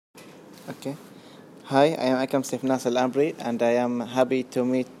Okay. Hi, I am Akram Saif Nasser Al-Amri, and I am happy to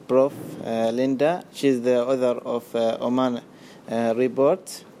meet Prof. Linda. She's the author of Oman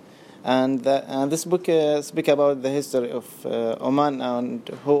Report. And this book speaks about the history of Oman and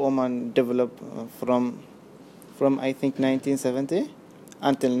how Oman developed from I think 1970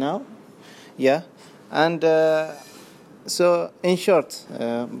 until now. Yeah. And so, in short,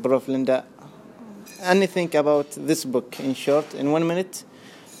 Prof. Linda, anything about this book in short, in 1 minute,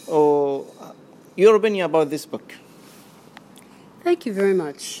 or your opinion about this book? Thank you very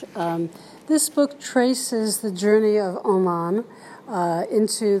much. This book traces the journey of Oman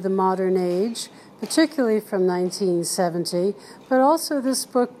into the modern age, particularly from 1970, but also this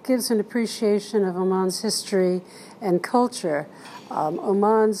book gives an appreciation of Oman's history and culture.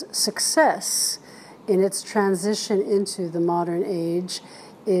 Oman's success in its transition into the modern age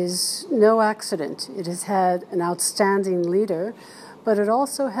is no accident. It has had an outstanding leader, but it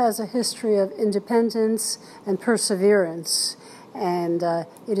also has a history of independence and perseverance. And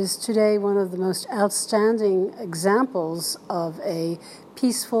it is today one of the most outstanding examples of a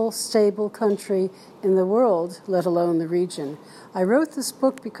peaceful, stable country in the world, let alone the region. I wrote this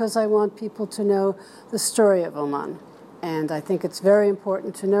book because I want people to know the story of Oman. And I think it's very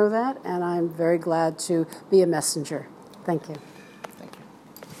important to know that, and I'm very glad to be a messenger. Thank you.